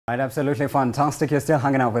Right, absolutely fantastic. You're still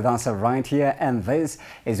hanging out with us right here, and this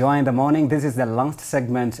is Y in the Morning. This is the last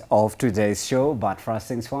segment of today's show, but first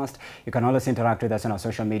things first, you can always interact with us on our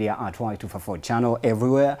social media at Y254 channel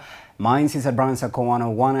everywhere. Mine is at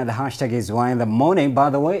Brown101 and the hashtag is Y in the Morning. By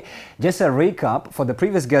the way, just a recap for the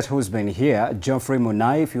previous guest who's been here, Geoffrey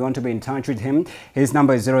Munai. If you want to be in touch with him, his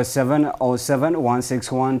number is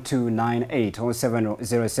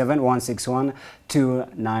 0707-161-298,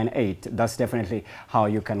 0707-161-298. That's definitely how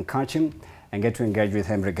you can catch him and get to engage with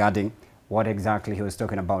him regarding what exactly he was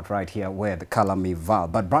talking about right here with Kalami Val.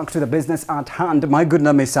 But back to the business at hand. My good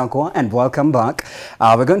name is Sankwa and welcome back.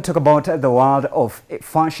 We're going to talk about the world of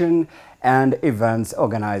fashion and events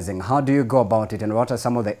organizing. How do you go about it, and what are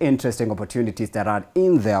some of the interesting opportunities that are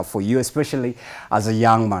in there for you, especially as a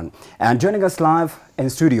young man? And joining us live in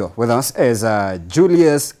studio with us is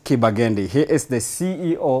Julius Kibagendi. He is the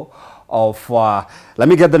CEO of, let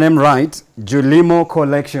me get the name right, Julimo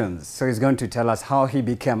Collections. So he's going to tell us how he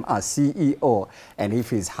became a CEO and if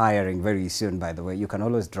he's hiring very soon, by the way. You can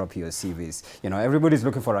always drop your CVs. You know, everybody's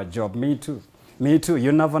looking for a job. Me too. Me too.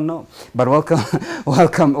 You never know. But welcome,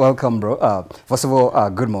 welcome, bro. First of all,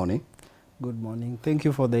 good morning. Good morning. Thank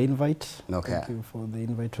you for the invite. Okay. Thank you for the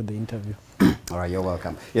invite to the interview. All right, you're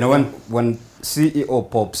welcome. You know, when CEO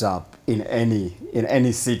pops up in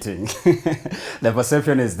any sitting, the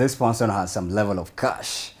perception is this person has some level of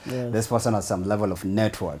cash. Yes. This person has some level of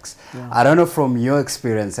networks. Yeah. I don't know, from your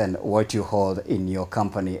experience and what you hold in your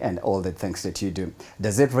company and all the things that you do,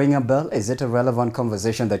 does it ring a bell? Is it a relevant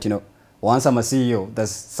conversation that, you know, once I'm a CEO, there's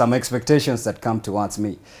some expectations that come towards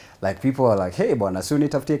me? Like, people are like, hey, bwana, soon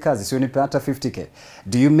nitafutie kazi, soon nipata 50K.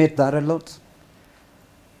 Do you meet that a lot?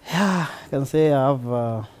 Yeah, I can say I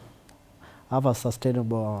have a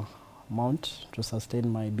sustainable amount to sustain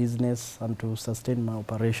my business and to sustain my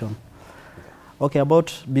operation. Okay,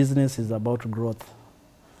 about business is about growth.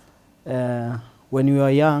 When you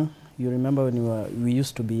are young, you remember when we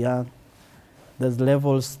used to be young, there's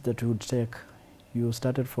levels that you would take. You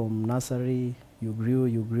started from nursery, you grew,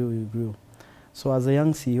 you grew, you grew. So as a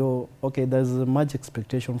young CEO, okay, there's much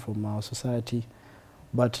expectation from our society,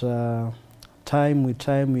 but time with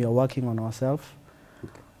time we are working on ourselves,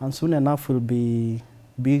 okay, and soon enough we'll be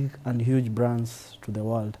big and huge brands to the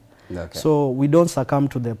world. Okay. So we don't succumb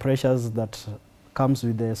to the pressures that comes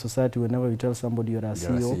with the society whenever you tell somebody you're a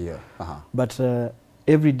CEO. But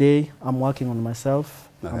every day I'm working on myself,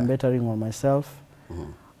 okay, I'm bettering on myself,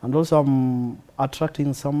 and also I'm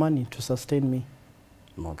attracting some money to sustain me.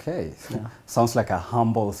 Okay, yeah. Sounds like a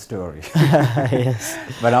humble story. Yes.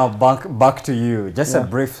 But now back to you. Just a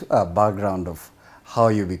brief background of how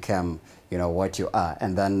you became, you know, what you are,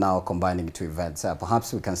 and then now combining it to events.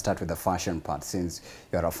 Perhaps we can start with the fashion part, since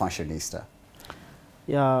you're a fashionista.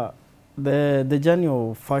 Yeah, the journey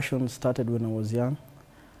of fashion started when I was young.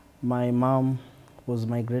 My mom was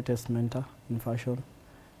my greatest mentor in fashion,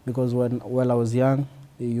 because while I was young,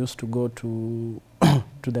 they used to go to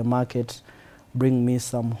the market, bring me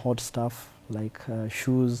some hot stuff like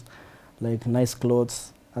shoes, like nice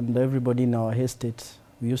clothes, and everybody in our estate,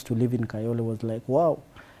 we used to live in Kayole, was like, wow,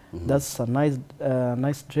 that's a nice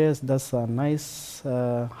nice dress, that's a nice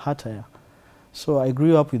attire. So I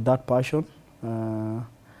grew up with that passion.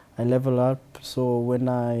 I leveled up. So when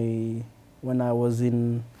I was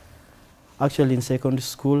actually in secondary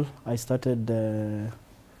school, I started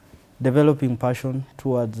developing passion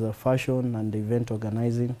towards fashion and event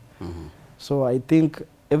organizing. So I think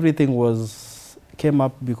everything came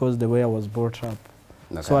up because the way I was brought up.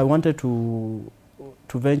 Okay. So I wanted to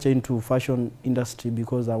venture into fashion industry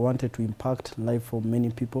because I wanted to impact life for many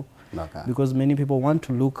people. Okay. Because many people want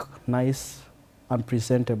to look nice and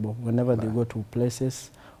presentable whenever they go to places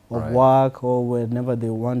of work, or whenever they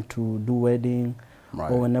want to do wedding,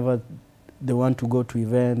 or whenever they want to go to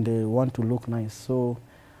event, they want to look nice. So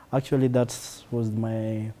actually that was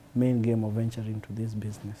my main game of venturing into this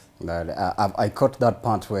business. I caught that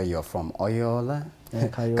part where you're from. Oyola?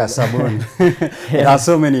 Kasabun. It has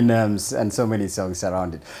so many names and so many songs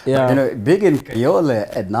around it. Yeah. But, you know, big in Kayole,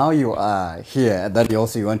 and now you are here, and then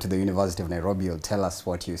you went to the University of Nairobi. You'll tell us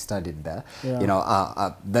what you studied there. Yeah. You know,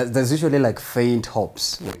 there's usually like faint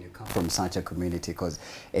hopes when you come from such a community, because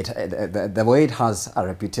the way it has a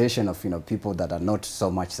reputation of, you know, people that are not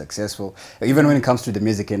so much successful, even when it comes to the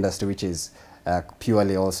music industry, which is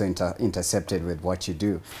purely also intercepted with what you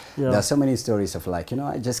do. Yeah. There are so many stories of, like, you know,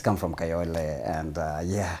 I just come from Kayole, and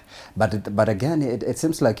yeah. But again, it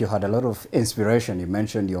seems like you had a lot of inspiration. You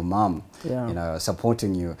mentioned your mom, you know,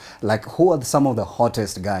 supporting you. Like, who are some of the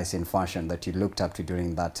hottest guys in fashion that you looked up to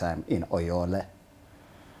during that time in Oyole?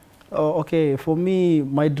 Oh, okay, for me,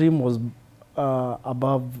 my dream was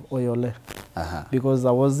above Oyole because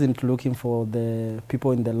I wasn't looking for the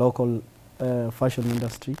people in the local fashion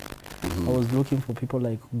industry. I was looking for people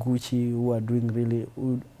like Gucci who are doing really,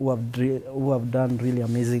 who have done really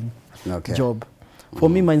amazing job. For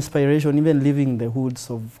me, my inspiration, even living the hoods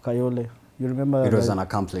of Kayole, you remember? It was an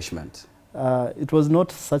accomplishment. It was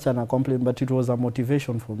not such an accomplishment, but it was a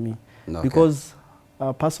motivation for me. Because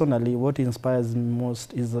personally, what inspires me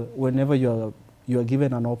most is whenever you are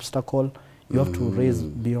given an obstacle, you have to raise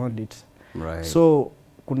beyond it. Right. So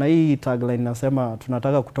kuna hii tagline nasema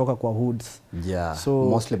tunataka kutoka kwa hoods. Yeah. So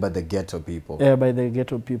mostly by the ghetto people. Yeah, by the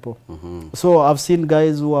ghetto people. So I've seen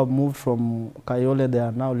guys who have moved from Kayole, they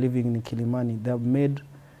are now living in Kilimani. They have made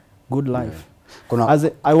good life.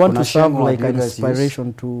 I want to serve like an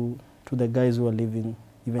inspiration to the guys who are living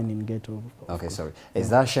even in ghetto. Okay, sorry. Is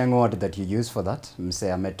that Sheng word that you use for that?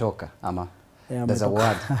 Mse ametoka ama? Yeah, there's a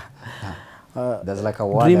word. There's like a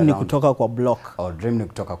word dream ni kutoka kwa block. Oh, dream ni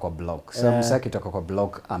kutoka kwa block. So mse akitoka kwa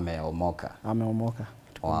block ameomoka. Ameomoka.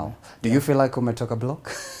 Wow. Do you feel like umetoka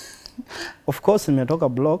block? Of course nimetoka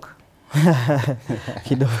block.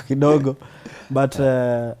 Kidogo. But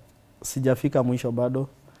sijafika mwisho bado.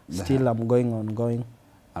 Still I'm going.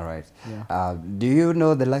 All right. Yeah. Do you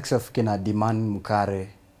know the likes of Kina Diman Mukare,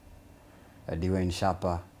 Dwayne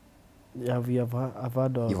Shapa? Yeah, I've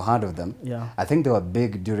heard of. You've heard of them? Yeah. I think they were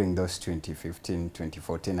big during those 2015,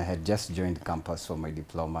 2014. I had just joined campus for my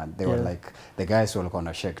diploma. They were like the guys who were on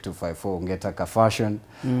a Shake 254, Ngetaka Fashion,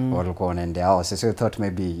 or in the house. So I thought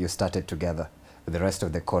maybe you started together with the rest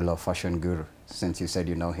of the Kolo Fashion Guru, since you said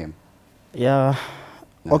you know him. Yeah.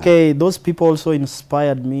 Okay, those people also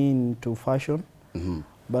inspired me into fashion.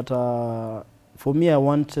 But for me, I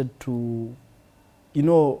wanted to, you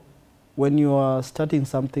know, when you are starting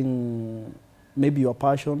something, maybe your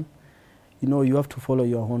passion, you know, you have to follow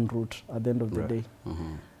your own route at the end of the day.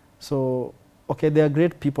 So, okay, they are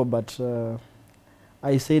great people, but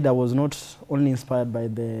I said I was not only inspired by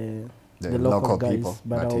the local guys, people,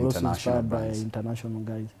 but I was also inspired by international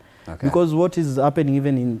guys. Because what is happening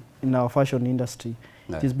even in our fashion industry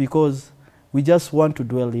is because we just want to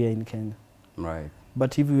dwell here in Kenya. Right.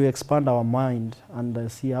 But if we expand our mind and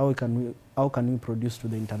see how can we produce to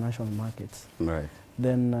the international markets, right,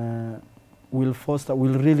 then we'll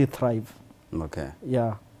really thrive. Okay.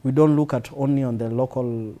 Yeah, we don't look at only on the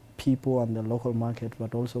local people and the local market,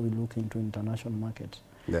 but also we look into international market.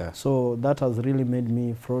 Yeah. So that has really made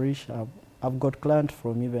me flourish. I've got clients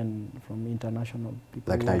from international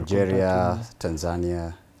people, like Nigeria,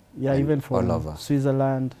 Tanzania. Yeah, even from all over.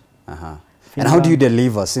 Switzerland. And how do you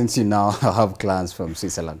deliver, since you now have clients from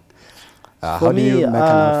Switzerland? How do you make an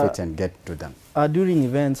outfit and get to them? During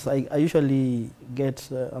events, I usually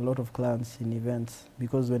get a lot of clients in events,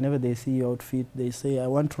 because whenever they see your outfit, they say, I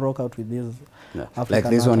want to rock out with this. Like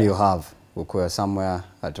this one you have, we're somewhere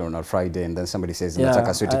on a Friday, and then somebody says,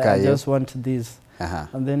 I just want this.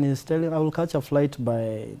 And then he's telling, I will catch a flight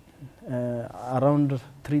by around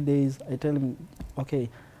 3 days. I tell him, okay,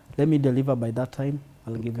 let me deliver by that time.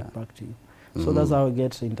 I'll give it back to you. So that's how I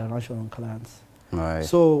get international clients. Right.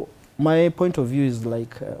 So my point of view is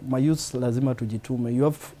like, my youth lazima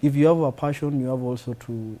tujitume. If you have a passion, you have also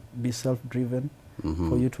to be self-driven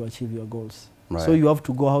for you to achieve your goals. Right. So you have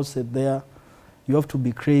to go out there. You have to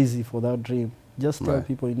be crazy for that dream. Just tell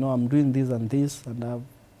people, you know, I'm doing this and this,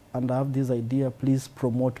 and I have this idea. Please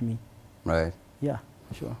promote me. Right. Yeah,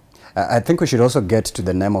 sure. I think we should also get to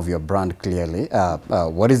the name of your brand clearly.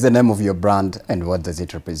 What is the name of your brand and what does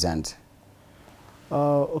it represent?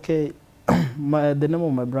 Okay, the name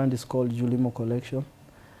of my brand is called Julimo Collection.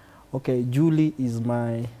 Okay, Julie is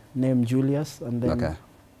my name, Julius, and then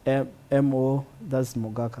M-O, that's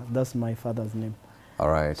Mogaka. That's my father's name. All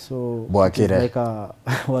right. So Boakire. It is like a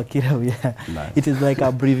Wakira, yeah. Nice. It is like an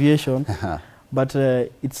abbreviation, but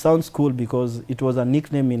it sounds cool because it was a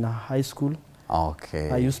nickname in high school. Okay.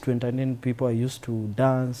 I used to entertain people. I used to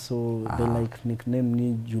dance, so they like nickname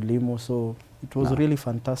me Julimo. So it was really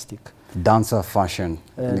fantastic. Dancer fashion.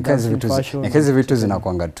 In case of it was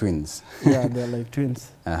in twins. Yeah, they're like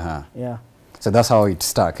twins. Yeah. So that's how it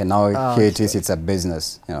stuck, and now here it is. It's a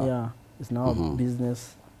business. You know. Yeah, it's now a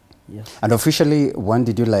business. Yes. And officially, when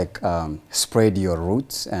did you like spread your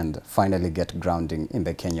roots and finally get grounding in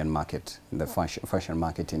the Kenyan market, in the fashion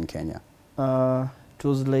market in Kenya? It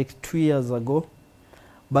was like 2 years ago,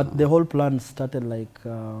 but the whole plan started like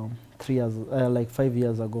 5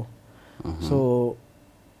 years ago. So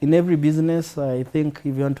in every business, I think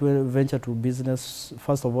if you want to venture to business,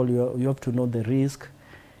 first of all, you have to know the risk,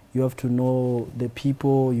 you have to know the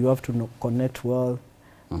people, you have to connect well.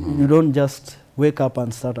 You don't just wake up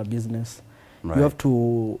and start a business. Right. You have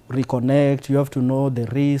to reconnect. You have to know the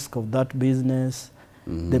risk of that business,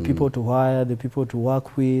 the people to hire, the people to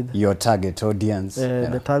work with. Your target audience.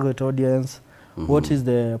 The target audience. What is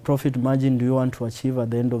the profit margin do you want to achieve at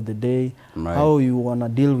the end of the day? Right. How you want to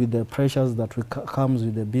deal with the pressures that comes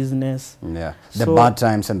with the business. Yeah, the bad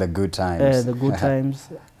times and the good times. The good times.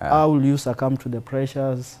 How will you succumb to the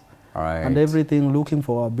pressures? Right. And everything, looking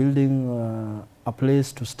for building a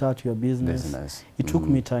place to start your business. It took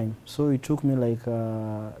me time. So it took me like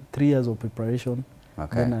 3 years of preparation.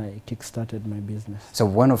 Okay. Then I kick-started my business. So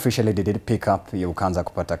when officially did it pick up, you ukaanza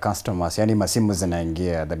kupata customers, yani masimu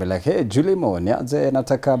zinaingia, they'll be like, hey, Julimo, niaze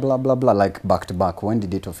nataka blah, blah, blah, like back to back. When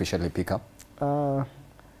did it officially pick up?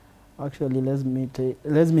 Actually, let me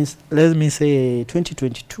say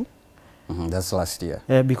 2022. That's last year.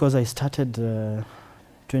 Because I started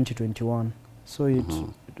 2021. So it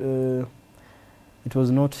was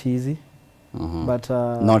not easy. But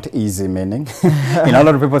not easy meaning? You know, a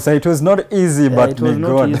lot of people say it was not easy, but it was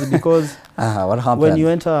not easy because what happened? when you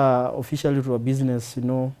enter officially to a business, you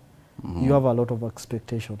know, you have a lot of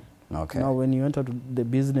expectation. Okay. Now, when you enter to the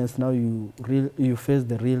business, now you face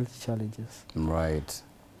the real challenges. Right.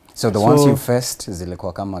 So the ones you faced,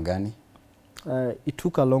 zilikuwa kama gani? It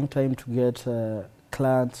took a long time to get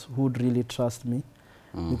clients who would really trust me.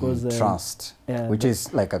 Because trust, which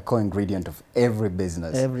is like a co-ingredient of every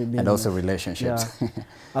business, and also relationships. Yeah.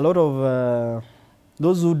 A lot of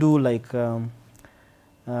those who do like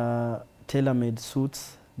tailor-made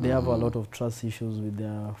suits, they have a lot of trust issues with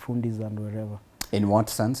their fundis and wherever. In what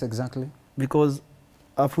sense exactly? Because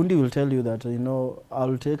a fundi will tell you that, you know,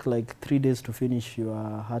 I'll take like 3 days to finish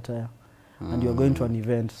your attire. And you're going to an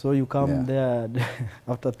event, so you come there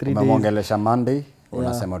after 3 days. Umemongelesha Monday,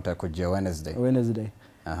 unasema utakujia Wednesday.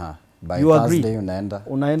 By you Thursday agree.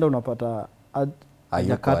 Unaenda unapata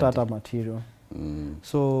hajakata hata material.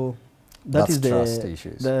 So that's the trust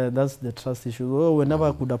issues. That's the trust issue. Oh, whenever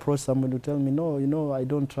I could approach somebody to tell me, no, you know, I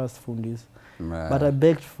don't trust fundis. But I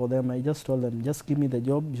begged for them. I just told them, just give me the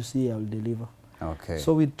job. You see, I'll deliver. Okay.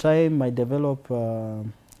 So with time, I developed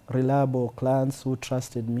reliable clients who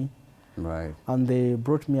trusted me. Right. And they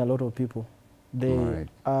brought me a lot of people.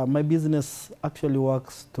 My business actually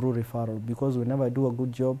works through referral because whenever I do a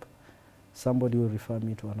good job, somebody will refer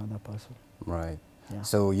me to another person. Right. Yeah.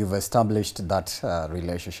 So you've established that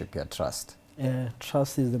relationship, your trust.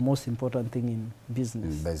 Trust is the most important thing in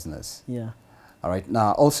business. In business. Yeah. All right.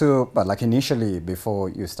 Now, also, but like initially, before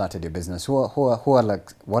you started your business, who are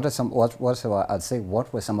like, what were some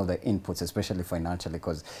of the inputs, especially financially,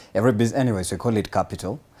 because every business, anyways, we call it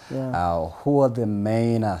capital. Yeah. Who are the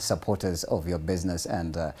main supporters of your business,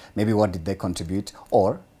 and maybe what did they contribute,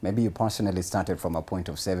 or maybe you personally started from a point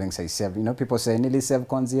of savings. Say save, you know, people say nili save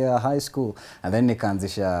kwanzia high school, and then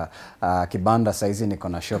nikaanzisha kibanda saizi niko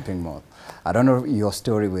na shopping mall. I don't know your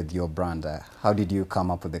story with your brand. How did you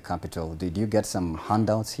come up with the capital? Did you get some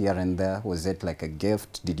handouts here and there? Was it like a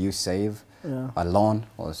gift? Did you save a loan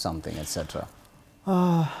or something, etc.?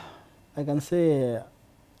 I can say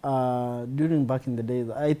during back in the days,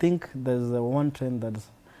 I think there's one trend that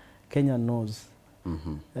Kenya knows.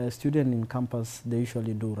 Students in campus, they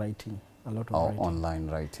usually do writing, a lot of writing. Online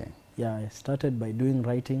writing. Yeah, I started by doing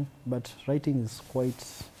writing, but writing is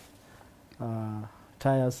quite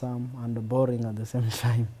tiresome and boring at the same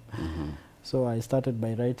time. So I started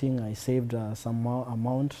by writing. I saved some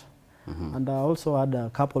amount, and I also had a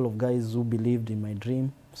couple of guys who believed in my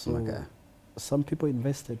dream. So some people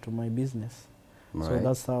invested to my business. So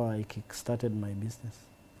that's how I started my business.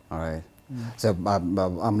 All right. So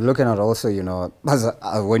I'm looking at also, you know, as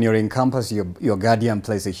when you're in campus, your guardian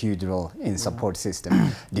plays a huge role in support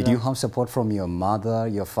system. Did you have support from your mother,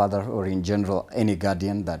 your father, or in general any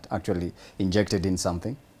guardian that actually injected in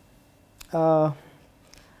something?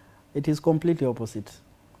 It is completely opposite.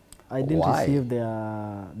 I didn't receive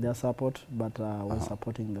their support, but I was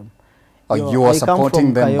supporting them. Oh, you were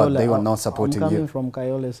supporting them, but they were not supporting you. I'm coming from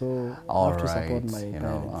Kayole, so I have to support my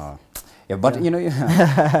parents. Yeah, but you know,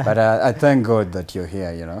 but I thank God that you're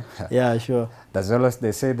here. You know. Yeah, sure. There's always,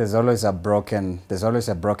 they say, there's always a broken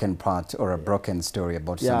part or a broken story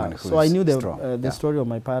about someone who's strong. So I knew the story of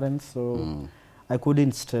my parents, so I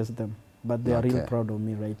couldn't stress them, but they are really proud of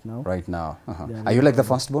me right now. Right now. Are you like the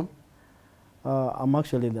firstborn? I'm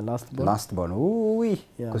actually the last born. Last born. Ooh,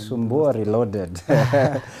 yeah, kusumbua reloaded.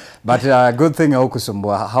 But good thing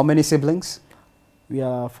kusumbua. How many siblings? We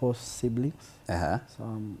are 4 siblings.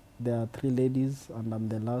 So there are 3 ladies, and I'm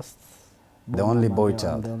the last. The only boy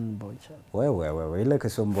child. The only boy child. Well, like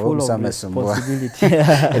full of responsibility.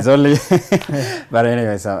 It's only. But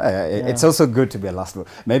anyways, it's also good to be a last born.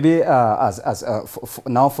 Maybe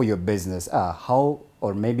now for your business, how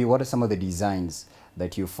or maybe what are some of the designs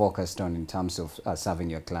that you focused on in terms of serving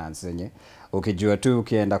your clients? Ukijua tu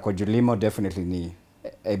ukienda kwa Julimo, definitely ni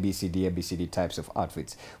ABCD types of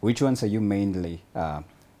outfits. Which ones are you mainly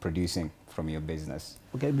producing from your business?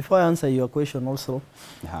 Okay, before I answer your question also,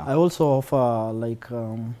 I also offer like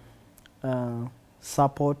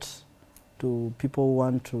support to people who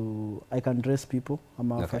want to, I can dress people,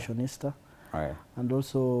 I'm a fashionista. Right. And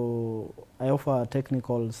also I offer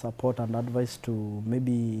technical support and advice to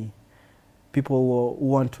maybe people who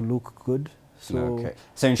want to look good. So,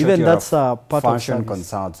 so in short, even you're that's a part fashion of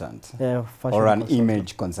consultant, fashion or an consultant.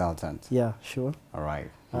 image consultant. Yeah, sure. All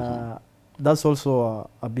right. That's also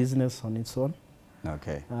a business on its own.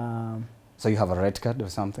 Okay. So you have a red card or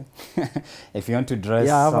something? If you want to dress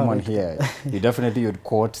someone here, you definitely would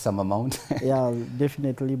quote some amount. Yeah,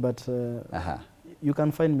 definitely. But you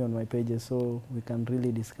can find me on my pages, so we can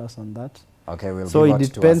really discuss on that. Okay, we'll so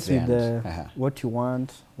it depends with what you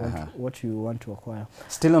want, what you want to acquire.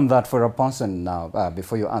 Still on that, for a person now,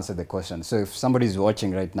 before you answer the question, so if somebody is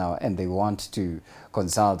watching right now and they want to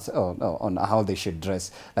consult on how they should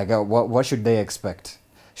dress, like what should they expect?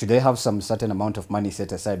 Should they have some certain amount of money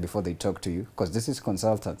set aside before they talk to you? Because this is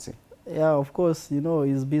consultancy. Yeah, of course, you know,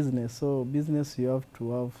 it's business. So business, you have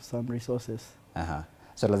to have some resources.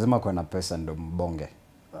 So lazima kuwe na pesa ndo mbonge.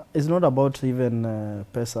 It's not about even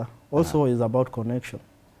pesa. Also, it's about connection.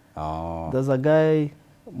 There's a guy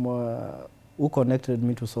who connected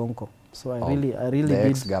me to Sonko. So I really the did.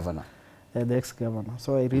 Ex-governor. The ex-governor.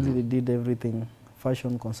 So I really did everything,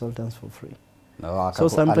 fashion consultants for free. So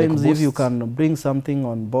sometimes if you can bring something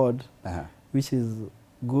on board, which is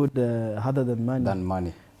good other than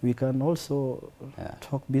money, we can also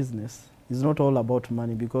talk business. It's not all about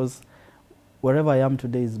money, because wherever I am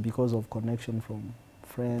today is because of connection from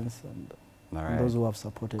friends and those who have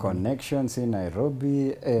supported connections in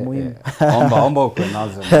Nairobi.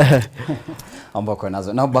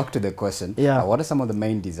 Now back to the question. What are some of the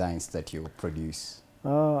main designs that you produce?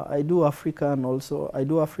 I do African also. I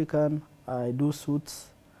do African. I do suits.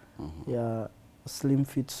 Slim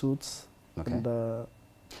fit suits. And,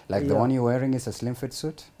 like the one you're wearing is a slim fit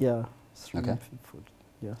suit? Yeah, slim fit suit.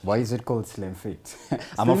 Yes. Why is it called slim fit?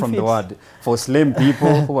 I'm not from the word. For slim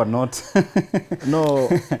people who are not. No.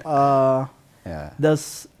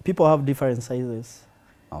 There's people have different sizes.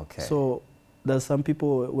 Okay. So there's some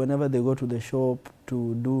people, whenever they go to the shop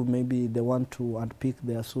to do, maybe they want to unpick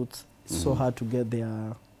their suits, it's so hard to get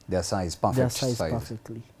their size perfect. Their size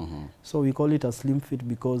perfectly. So we call it a slim fit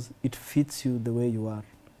because it fits you the way you are.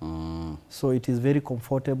 So it is very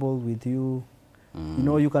comfortable with you. You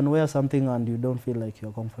know, you can wear something and you don't feel like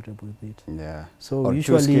you're comfortable with it. Yeah. So or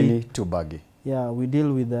usually, too skinny, too baggy. Yeah, we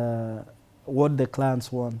deal with what the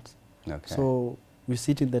clients want. Okay. So we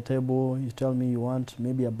sit in the table, you tell me you want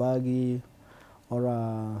maybe a baggy or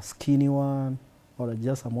a skinny one or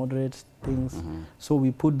just a moderate things. So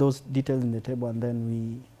we put those details in the table and then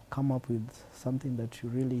we come up with something that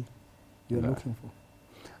you're looking for.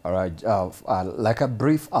 All right, like a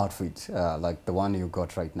brief outfit, like the one you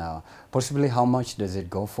got right now, possibly how much does it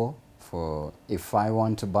go for if I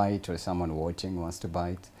want to buy it or someone watching wants to buy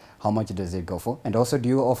it, how much does it go for? And also, do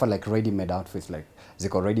you offer like ready-made outfits, like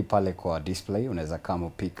ziko ready pale kwa display, unaweza come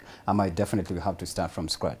or pick? I might definitely have to start from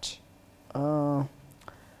scratch. As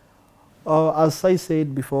I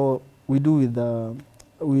said before, we deal with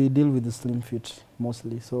the slim fit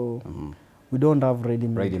mostly, so we don't have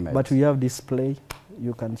ready-made, but we have display.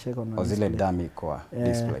 You can check on our display. Dummy kwa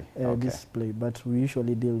display. Display, but we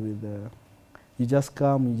usually deal with you just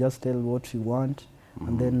come, you just tell what you want,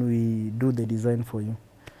 and then we do the design for you.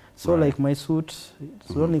 So like my suit,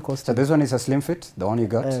 it's only cost. So this one is a slim fit, the one you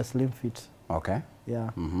got? Slim fit. Okay. Yeah.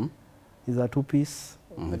 It's a two-piece.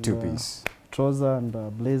 The two-piece. Trouser and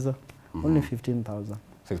blazer. Only 15,000.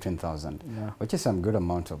 15,000. Yeah. Which is some good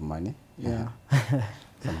amount of money. Yeah.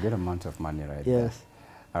 Some good amount of money right there. Yes.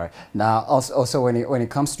 All right. Now, also when it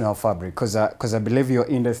comes to our fabric, because I believe your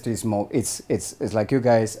industry is more, it's like you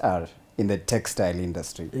guys are in the textile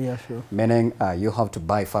industry. Yeah, sure. Meaning you have to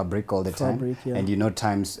buy fabric all the time, yeah. and you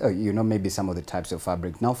know maybe some of the types of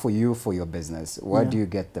fabric. Now, for your business, where do you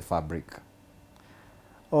get the fabric?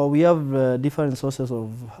 Oh, we have different sources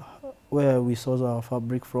of where we source our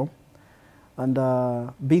fabric from, and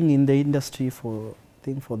being in the industry for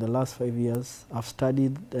the last 5 years, I've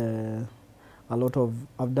studied.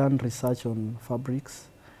 I've done research on fabrics,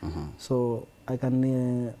 so I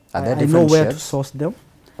can I know where to source them.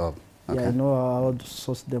 Oh, okay. Yeah, I know how to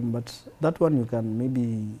source them, but that one you can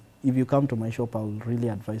maybe, if you come to my shop, I'll really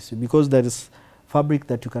advise you, because there is fabric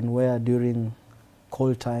that you can wear during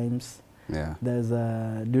cold times. Yeah. There's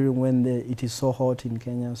during when it is so hot in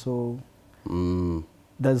Kenya, so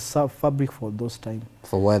there's fabric for those time.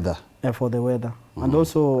 For weather? For the weather. And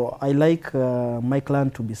also, I like my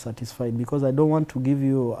client to be satisfied, because I don't want to give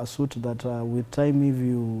you a suit that with time, if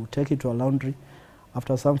you take it to a laundry,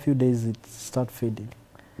 after some few days, it starts fading.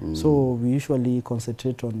 So we usually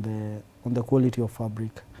concentrate on the quality of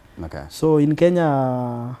fabric. Okay. So in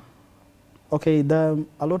Kenya, okay, there are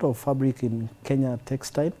a lot of fabric in Kenya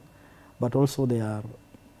textile, but also there are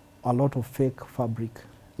a lot of fake fabric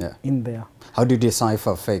in there. How do you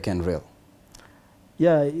decipher fake and real?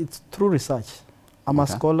 Yeah, it's through research. I'm a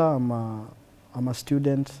scholar, I'm a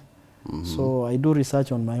student, so I do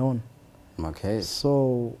research on my own. Okay.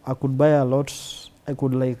 So I could buy a lot. I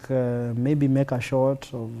could like maybe make a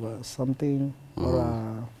short of something or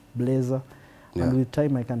a blazer, and with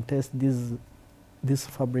time I can test this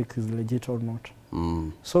fabric is legit or not.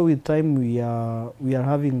 So with time we are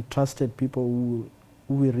having trusted people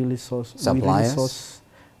who we really source. Suppliers?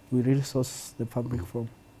 We really source the fabric from.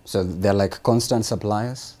 So they're like constant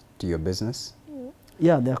suppliers to your business?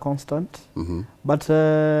 Yeah, they're constant. But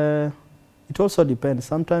it also depends.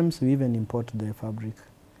 Sometimes we even import the fabric.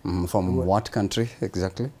 From what country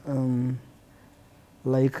exactly?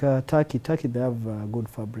 Like Turkey. Turkey, they have good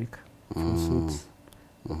fabric for suits.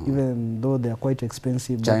 Even though they are quite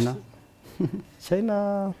expensive. China?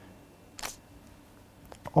 China,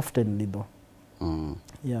 oftenly though.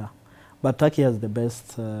 Yeah. But Turkey has the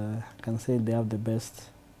best, I can say they have the best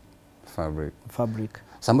fabric.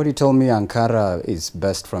 Somebody told me Ankara is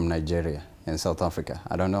best from Nigeria in South Africa.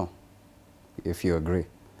 I don't know if you agree.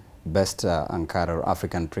 Best Ankara or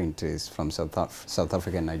African print is from South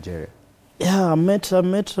Africa and Nigeria. Yeah, I met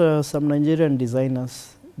some Nigerian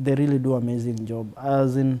designers. They really do amazing job.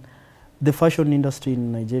 As in, the fashion industry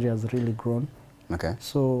in Nigeria has really grown. Okay.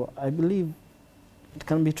 So I believe it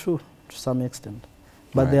can be true to some extent.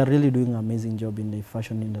 But they are really doing an amazing job in the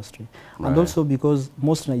fashion industry. And also because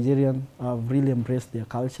most Nigerians have really embraced their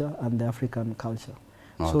culture and the African culture.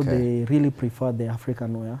 So they really prefer the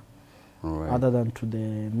African wear other than to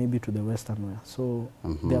maybe to the Western wear. So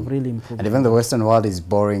they have really improved. And even the Western world is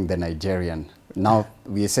borrowing the Nigerian. Now,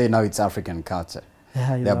 we say now it's African culture.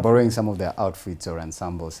 They're borrowing some of their outfits or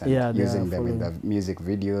ensembles and using them in the music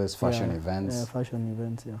videos, fashion events. Yeah, fashion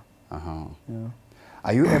events, yeah.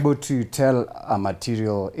 Are you able to tell a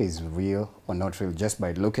material is real or not real just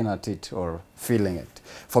by looking at it or feeling it?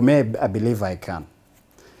 For me, I believe I can.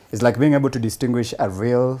 It's like being able to distinguish a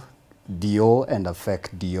real Dior and a fake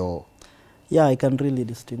Dior. Yeah, I can really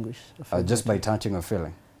distinguish. Just by touching or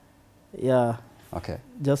feeling? Yeah. Okay.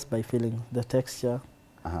 Just by feeling the texture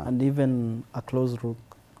and even a close look.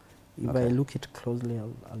 If I look it closely,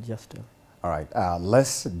 I'll just tell. All right,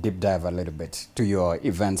 let's deep dive a little bit to your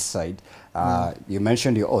events side. You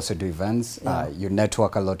mentioned you also do events. You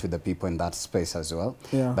network a lot with the people in that space as well.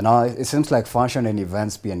 But now it seems like fashion and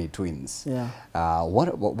events be any twins.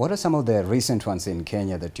 What are some of the recent ones in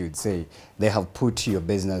Kenya that you'd say they have put your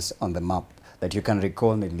business on the map that you can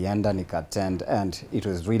recall? Nilienda, nikatend, and it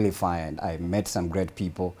was really fine. I met some great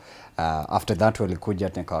people. After that, walikuja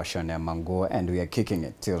nikawashonea manguo, and we are kicking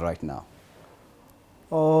it till right now.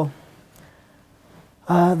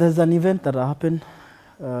 There's an event that happened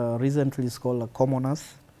recently. It's called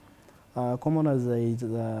Commoners. Commoners is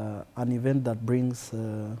an event that brings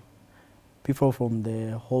people from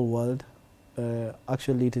the whole world.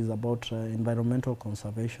 Actually, it is about environmental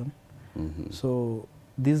conservation. So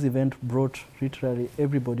this event brought literally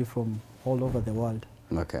everybody from all over the world.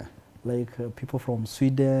 Okay. Like people from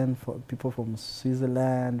Sweden, people from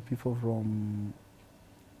Switzerland, people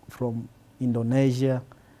from Indonesia.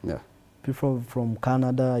 People from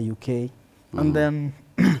Canada, UK. And then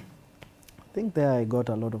I think there I got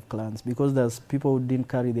a lot of clients because there's people who didn't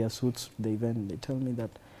carry their suits to the event. They tell me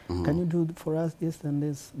that, can you do for us this and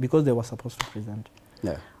this? Because they were supposed to present.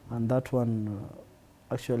 And that one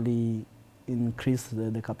actually increased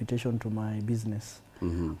the capitation to my business.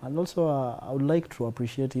 And also I would like to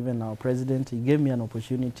appreciate even our president. He gave me an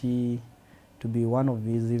opportunity to be one of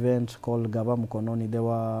his events called Gava Mkononi. They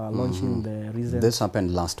were launching the recent... This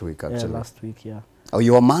happened last week, actually. Yeah, last week, yeah. Oh,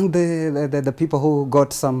 you were among the people who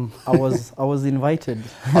got some... I was invited.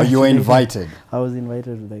 Oh, you were invited? I was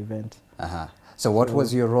invited to the event. So what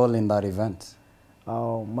was your role in that event?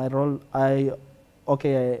 My role,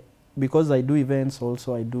 because I do events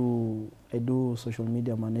also, I do social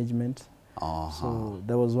media management. So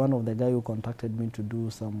there was one of the guy who contacted me to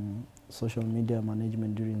do some social media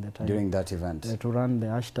management during the time. During that event? To run the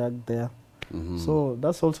hashtag there. So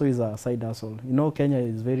that's also is a side hustle. You know, Kenya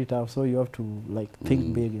is very tough, so you have to like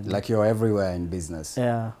think big. Like you're everywhere in business.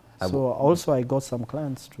 Yeah. So also I got some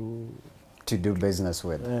clients to to do business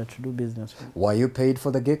with. To do business with. Were you paid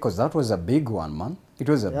for the gig? Because that was a big one, man. It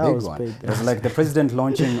was a big one. Paid, It was like the president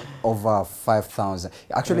launching over 5,000.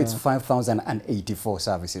 Actually, it's 5,084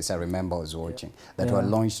 services I remember I was watching that were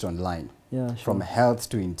launched online. Yeah, sure. From health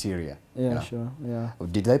to interior. Yeah, you know? sure. Yeah.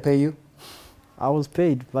 Did they pay you? I was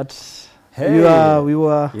paid, but hey, we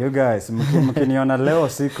were. You guys, mkiniona leo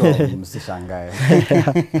siko msishangae.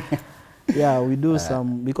 Yeah, we do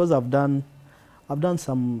some, because I've done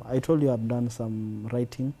some, I told you I've done some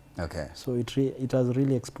writing. Okay. So it has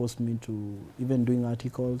really exposed me to even doing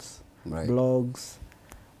articles, blogs.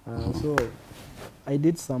 So I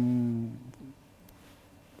did some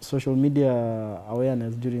social media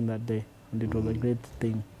awareness during that day, and it was a great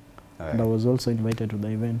thing. And I was also invited to the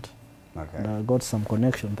event. Okay. And I got some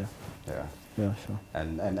connection there. Yeah. Yeah, sure.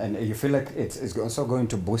 And you feel like it's also going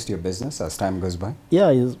to boost your business as time goes by? Yeah,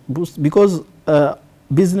 it's boost, because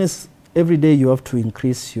business, every day you have to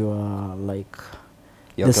increase your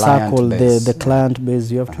the circle, the client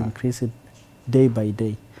base. You have to increase it day by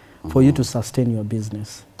day for you to sustain your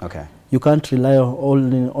business. Okay. You can't rely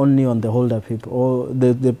only on the holder people or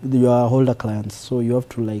your holder clients. So you have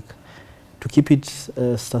to keep it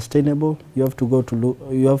sustainable. You have to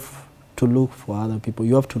look for other people.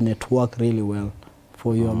 You have to network really well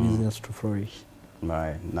for your business to flourish.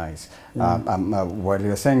 Right, nice. Yeah. While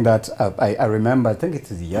you're saying that, I remember, I think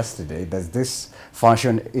it is yesterday, there's this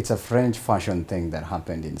fashion, it's a French fashion thing that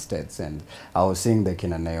happened in States, and I was seeing the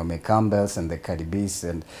kina Naomi Campbell's and the Cardi B's,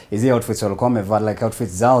 and is the outfits walikuwa wamevaa like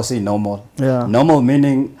outfits zao si normal. Yeah. Normal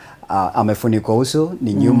meaning amefunikwa uso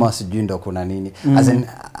ni nyuma sijui ndo kuna nini. As in,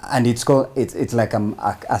 and it's like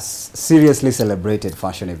a seriously celebrated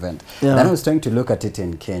fashion event. Yeah. Then I was trying to look at it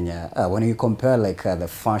in Kenya. When you compare the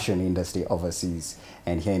fashion industry overseas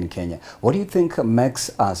and here in Kenya, what do you think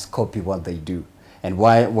makes us copy what they do? And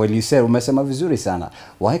why, well, you say, umesema vizuri sana,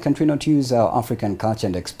 why can't we not use our African culture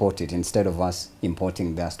and export it instead of us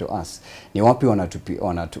importing theirs to us? Ni wapi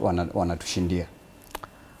wanatushindia?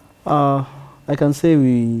 I can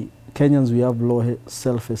say Kenyans, we have low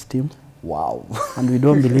self-esteem. Wow. And we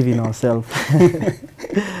don't believe in ourselves.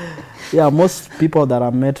 Yeah, most people that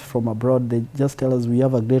are met from abroad, they just tell us we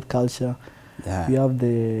have a great culture. Yeah. We have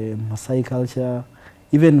the Maasai culture.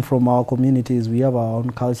 Even from our communities, we have our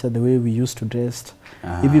own culture, the way we used to dress.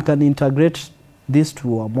 If you can integrate this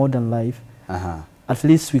to our modern life, at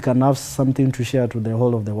least we can have something to share to the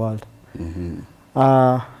whole of the world.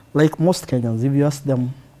 Like most Kenyans, if you ask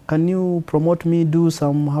them, can you promote me, do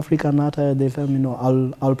some African attire? They tell me,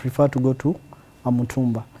 no, I'll prefer to go to a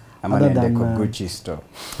Mutumba. Other than Gucci store.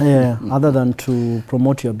 Yeah, other than to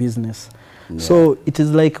promote your business. Yeah. So it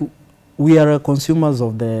is like we are consumers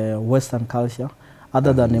of the Western culture,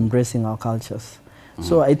 other than embracing our cultures.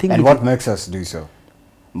 So I think. And what makes us do so?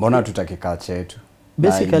 Mbona tutaki culture yetu?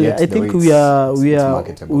 Basically, I think we are.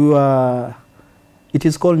 It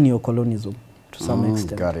is called neocolonialism to some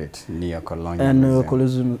extent. Got it.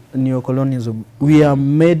 Neocolonialism. And neocolonialism. We are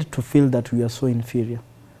made to feel that we are so inferior.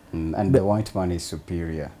 And the white man is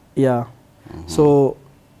superior. Yeah. So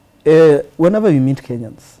whenever we meet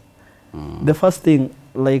Kenyans, the first thing,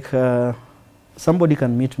 like somebody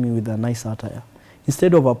can meet me with a nice attire.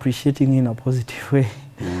 Instead of appreciating in a positive way,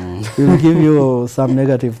 we'll give you some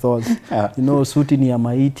negative thoughts. You know, suti ni ya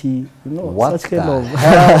maiti. You know, what such kind of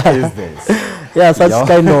hell is this? Yeah, such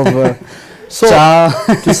kind of. So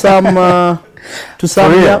to some,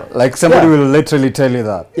 like somebody will literally tell you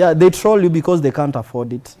that. Yeah, they troll you because they can't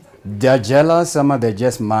afford it. They're jealous. Some are they're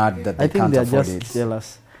just mad that they can't afford it. I think they're just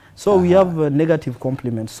jealous. So we have negative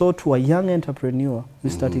compliments. So to a young entrepreneur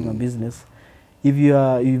who's starting a business, if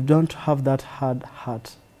you don't have that hard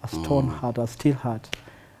heart, a stone heart, a steel heart,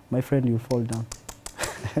 my friend, you fall down.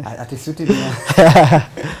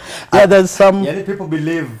 Yeah, there's some. Yeah, people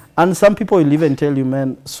believe. And some people will even tell you,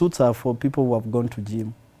 man, suits are for people who have gone to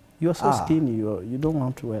gym. You are so skinny. You don't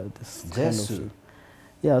want to wear this kind of suit.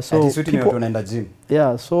 Yeah, so people,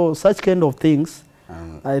 yeah, so such kind of things,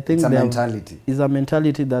 I think it's a mentality. Is a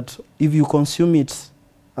mentality that if you consume it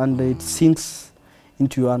and it sinks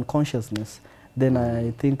into your unconsciousness, then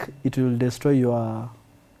I think it will destroy your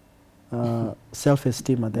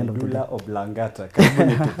self-esteem at the end of the day.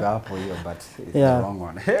 But it's the wrong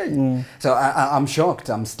one. Hey. So I'm shocked,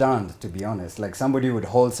 I'm stunned, to be honest. Like somebody would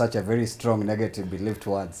hold such a very strong negative belief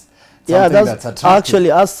towards something that's attractive.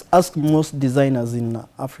 Actually, ask most designers in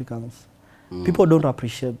Africans. People don't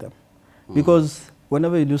appreciate them. Because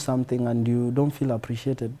whenever you do something and you don't feel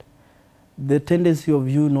appreciated, the tendency of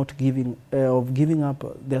you not giving up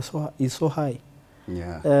is so high.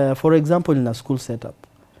 Yeah. For example, in a school setup,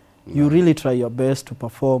 you really try your best to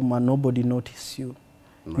perform and nobody notices you.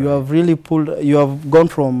 You have really you have gone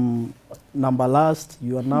from number last,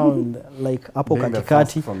 you are now in the, like hapo Being the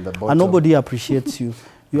katikati, first from the bottom. and nobody appreciates you.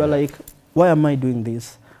 You are like, why am I doing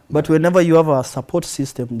this? But whenever you have a support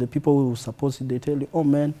system, the people who support you, they tell you, oh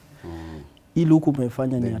man, hii luku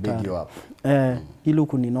umefanya ni They big hatari. you up. Hii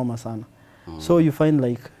luku ni noma sana. So you find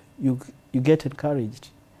like you get encouraged.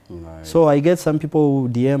 Right. So I get some people who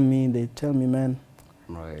DM me, they tell me, man,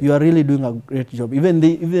 Right. you are really doing a great job. Even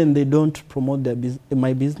they don't promote their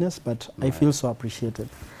my business, but I feel so appreciated.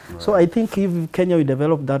 Right. So I think if Kenya will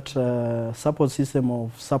develop that support system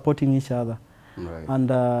of supporting each other, Right.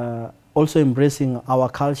 and also embracing our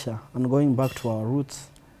culture and going back to our roots,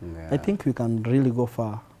 I think we can really go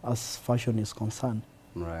far as fashion is concerned.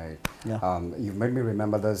 Right. Yeah. You made me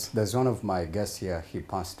remember there's one of my guests here, he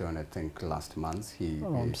passed on I think last month.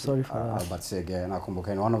 I'm sorry for that. Albert Sege,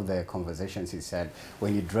 nakumbuka in one of the conversations he said,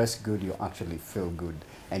 when you dress good, you actually feel good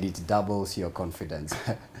and it doubles your confidence.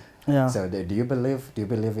 Yeah. So do you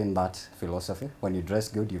believe in that philosophy? When you dress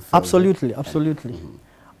good, you feel Absolutely, good? absolutely.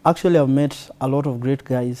 Actually, I've met a lot of great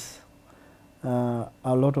guys,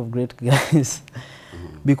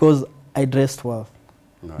 because I dressed well.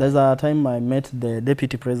 Right. There's a time I met the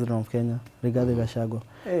Deputy President of Kenya, Rigathi Gachagua,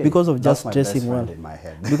 because of just dressing well. In my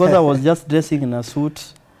head. Because I was just dressing in a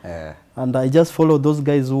suit, Yeah. and I just followed those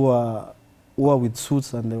guys who are with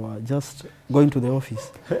suits, and they were just going to the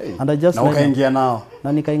office. Hey. And I just Na ukaingia nao.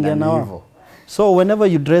 na nikaingia Na ni nao. hivyo. So whenever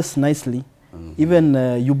you dress nicely, even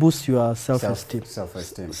you boost your self-esteem.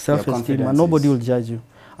 Self-esteem. Self-esteem, and nobody will judge you.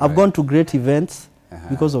 I've gone to great events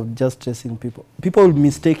because of just dressing people. People will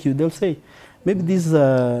mistake you. They'll say, maybe this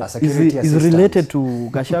is related to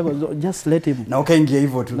Gachagua. So just let him. Na ukaingia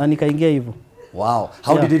hivyo tu. Na nikaingia hivyo. Wow.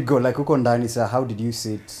 How did it go? Like uko ndani sir, how did you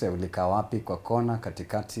sit? Ulikaa wapi, kwa kona,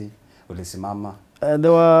 katikati, ulisimama?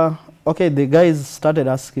 The guys started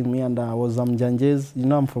asking me, and I was Janjes. You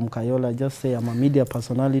know, I'm from Kayola. I just say I'm a media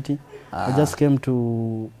personality. I just came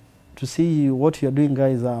to see what you're doing,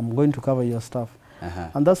 guys. I'm going to cover your stuff.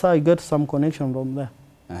 And that's how I got some connection from there.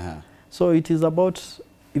 So it is about,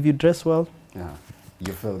 if you dress well,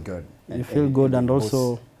 you feel good. You feel good, and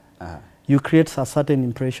also you create a certain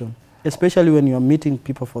impression, especially when you are meeting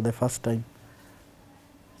people for the first time.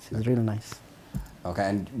 It's really nice. Okay,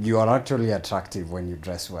 and you are actually attractive when you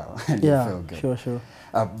dress well and you feel good. Sure.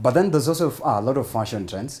 But then there's also a lot of fashion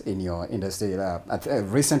trends in your industry.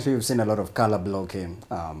 Recently, we've seen a lot of color blocking,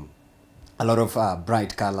 a lot of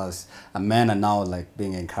bright colors. Men are now like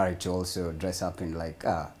being encouraged to also dress up in like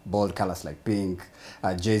bold colors like pink.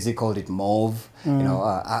 Jay-Z called it mauve. You know,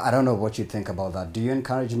 I don't know what you think about that. Do you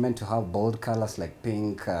encourage men to have bold colors like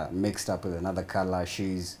pink mixed up with another color,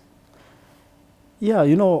 shoes? Yeah,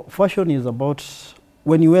 you know, fashion is about,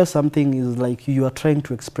 when you wear something, is like you are trying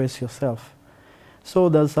to express yourself. So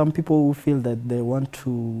there's some people who feel that they want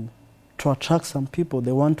to attract some people.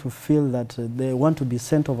 They want to feel that they want to be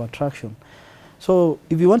center of attraction. So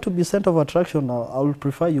if you want to be center of attraction, I would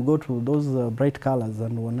prefer you go to those bright colors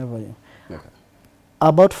and whenever you. Okay.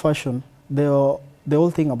 About fashion, the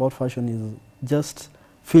whole thing about fashion is just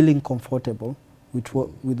feeling comfortable with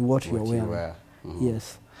what you're wearing.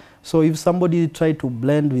 Yes. So if somebody tried to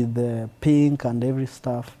blend with the pink and every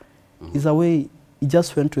stuff, it's a way he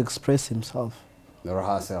just went to express himself. Or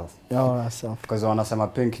herself. Or herself. Because wanasema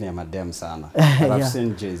pink ni madem sana. But I've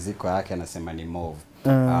seen Jay-Z kwa yake anasema ni mauve.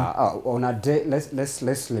 On a day,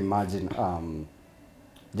 let's imagine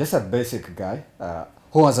just a basic guy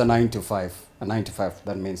who has a 9 to 5. A 9 to 5,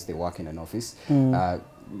 that means they work in an office.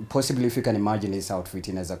 Possibly if you can imagine his outfit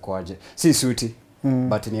inaweza kuaje. Si suiti.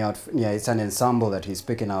 But it's an ensemble that he's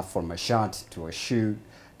picking up from a shirt to a shoe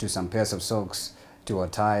to some pairs of socks to a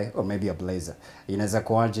tie or maybe a blazer. Inaweza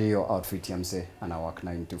kuaje hiyo outfit ya mse ana work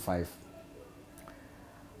 9 to 5?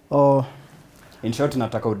 Oh. In short,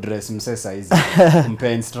 nataka udress mse saizi.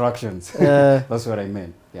 Mpe instructions. That's what I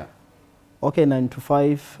mean. Yeah. Okay, 9 to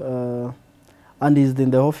 5. And is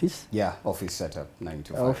in the office? Yeah, office setup, 9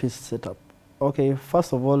 to 5. Office setup. Okay,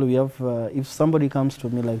 first of all, we have, if somebody comes to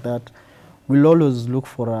me like that, we'll always look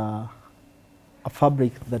for a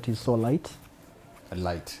fabric that is so light.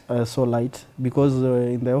 So light, because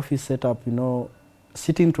in the office setup, you know,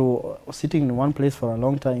 sitting in one place for a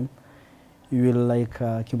long time, you will like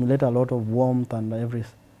accumulate a lot of warmth and every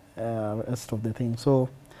rest of the thing. So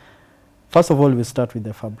first of all, we start with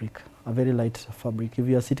the fabric, a very light fabric if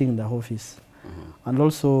you are sitting in the office. And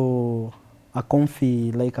also a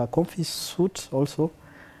comfy suit also,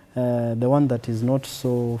 the one that is not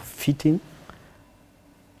so fitting.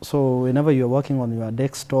 So whenever you're working on your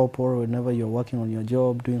desktop or whenever you're working on your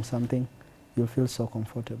job, doing something, you'll feel so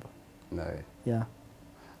comfortable. Right. Yeah.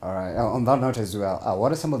 All right. On that note as well,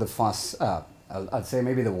 what are some of the first, I'd say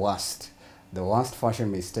maybe the worst the worst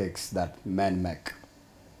fashion mistakes that men make.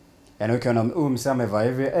 And we can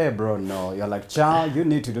hey bro, no, you're like, child, you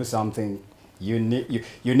need to do something. You need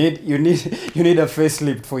a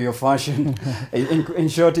facelift for your fashion. In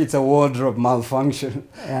short, it's a wardrobe malfunction.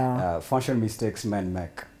 Yeah. Fashion mistakes men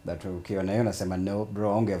make. That ukiona hiyo nasema no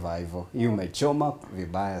bro, ongeva hivyo. You umechoma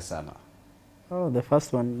vibaya sana. Oh, the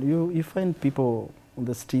first one, you find people on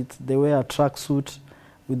the streets, they wear a tracksuit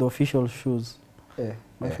with official shoes.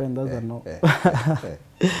 My friend doesn't know.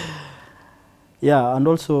 Yeah, and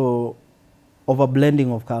also over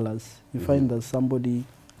blending of colors. You find that somebody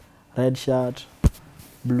red shirt,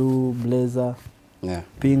 blue blazer,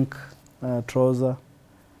 pink trouser,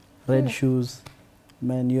 red shoes.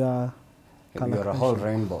 Man, you are you're a whole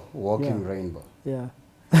rainbow, walking rainbow. Yeah.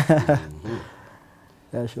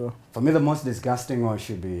 Yeah, sure. For me, the most disgusting one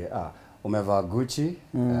should be umevaa Gucci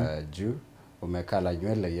juu, umekala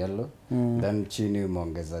nywele yellow, then chini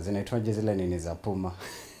umeongeza zinaitwaje zile nini za Puma.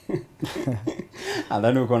 And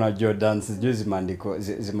then uko na Jordans juu zimeandikwa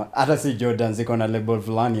hata si Jordans ziko na label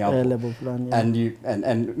fulani hapo. Label fulani. Yeah.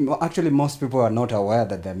 And actually most people are not aware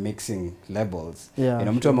that they're mixing labels. Yeah, you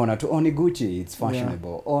know, mtu ameona tu ni Gucci, it's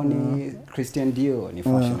fashionable. Ni Christian Dior, ni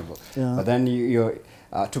fashionable. But then you're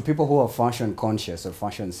to people who are fashion conscious or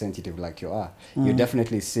fashion sensitive like you are, you're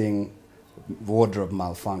definitely seeing wardrobe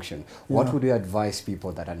malfunction. What would you advise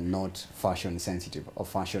people that are not fashion sensitive or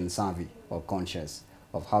fashion savvy or conscious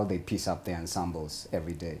of how they piece up their ensembles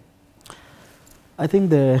every day? I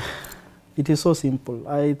think it is so simple.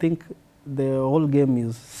 I think the whole game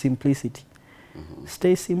is simplicity.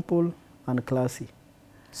 Stay simple and classy.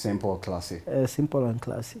 Simple, classy. Simple and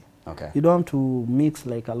classy. Okay. You don't have to mix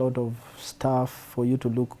like a lot of stuff for you to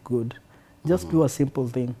look good. Just do a simple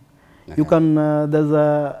thing. Okay. You can,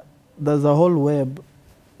 there's a whole web,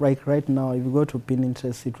 like right now, if you go to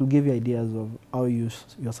Pinterest, it will give you ideas of how you're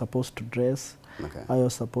supposed to dress, how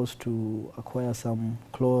you're supposed to acquire some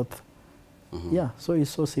clothes. Yeah, so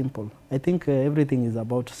it's so simple. I think everything is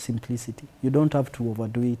about simplicity. You don't have to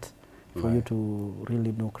overdo it for you to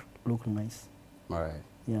really look nice. All right.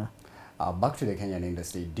 Yeah. Back to the Kenyan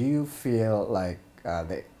industry, do you feel like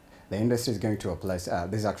the industry is going to a place,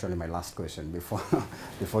 this is actually my last question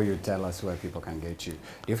before you tell us where people can get you.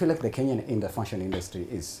 Do you feel like the Kenyan fashion industry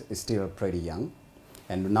is still pretty young?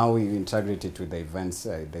 And now we integrate it with the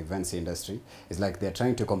events industry. It's like they're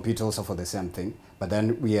trying to compete also for the same thing. But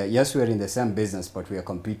then we're in the same business, but we are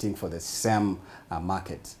competing for the same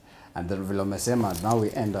market. And then now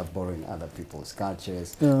we end up borrowing other people's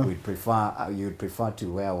cultures. You'd prefer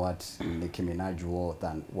to wear what Nicki Minaj wore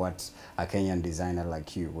than what a Kenyan designer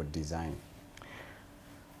like you would design.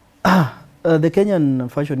 The Kenyan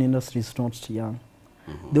fashion industry is not young.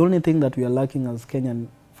 The only thing that we are lacking as Kenyan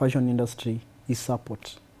fashion industry is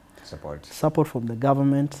support. Support from the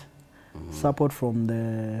government, support from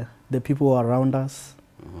the people around us,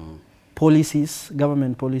 policies,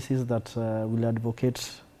 government policies that will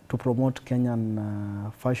advocate to promote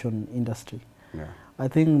Kenyan fashion industry. I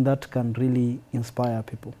think that can really inspire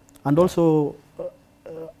people. And also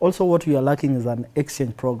what we are lacking is an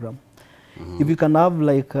exchange program. If you can have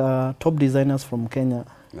like top designers from Kenya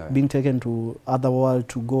being taken to other world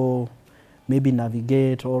to go maybe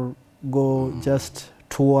navigate or go just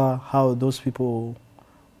tour how those people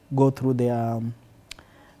go through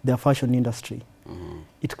their fashion industry.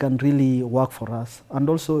 It can really work for us. And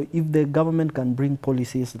also if the government can bring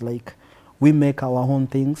policies like we make our own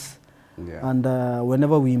things and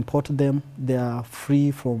whenever we import them, they are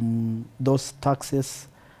free from those taxes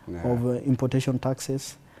of importation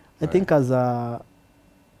taxes. I think as a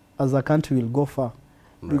country we'll go far.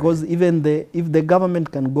 Because even if the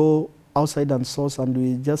government can go outside and source and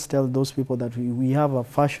we just tell those people that we have a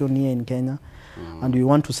fashion here in Kenya and we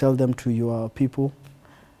want to sell them to your people,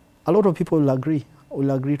 a lot of people will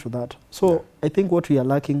agree to that. So I think what we are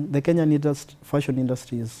lacking, the Kenyan fashion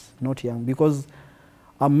industry is not young, because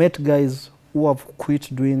I met guys who have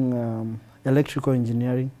quit doing electrical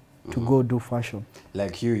engineering to go do fashion.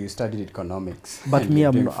 Like you studied economics. But me,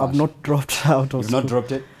 I've not dropped out of school. You've not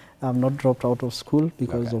dropped it? I've not dropped out of school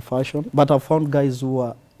because of fashion. But I found guys who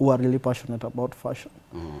are really passionate about fashion.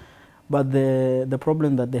 But the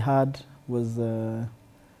problem that they had was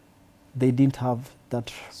they didn't have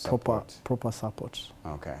that proper support.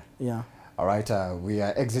 Okay. Yeah. All right, we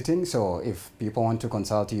are exiting, so if people want to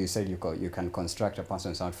consult you, you said you can construct a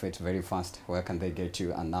person's outfit very fast. Where can they get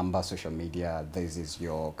you? A number, social media, this is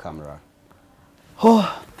your camera.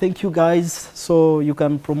 Oh, thank you guys. So you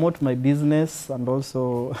can promote my business, and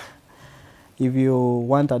also if you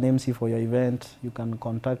want an MC for your event, you can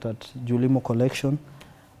contact at Julimo Collection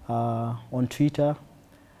on Twitter,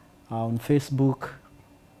 on Facebook,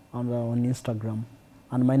 on Instagram.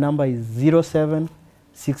 And my number is 07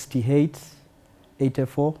 68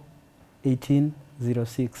 84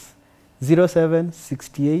 1806. 07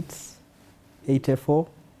 68 84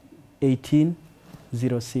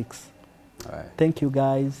 1806. All right. Thank you,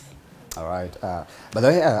 guys. All right. By the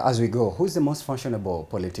way, as we go, who's the most fashionable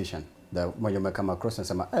politician that when you may come across and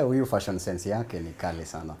say, hey, huyu fashion sense yake ni kali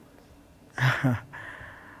sana?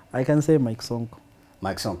 I can say Mike Sonko.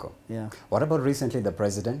 Mike Sonko? Yeah. What about recently the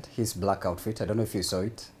president, his black outfit? I don't know if you saw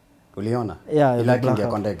it. Uliona? Yeah, You the like black India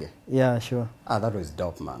outfit. Kondege? Yeah, sure. Ah, that was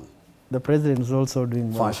dope, man. The president is also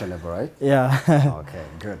doing well. Fashionable, right? Yeah. Okay,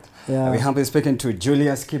 good. Yeah. We have been speaking to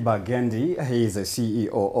Julius Kibagendi. He is the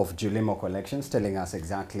CEO of Julimo Collections, telling us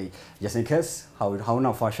exactly, just in case, how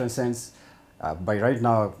now fashion sense, by right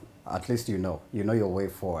now, at least you know your way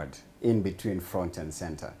forward, in between front and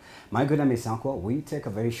center. My good name is Sanko. We take a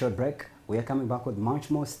very short break. We are coming back with much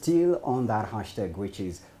more still on that hashtag, which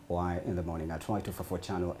is Y in the morning at Y254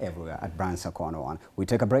 channel everywhere at Brand Sanko 101. We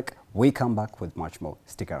take a break. We come back with much more.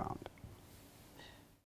 Stick around.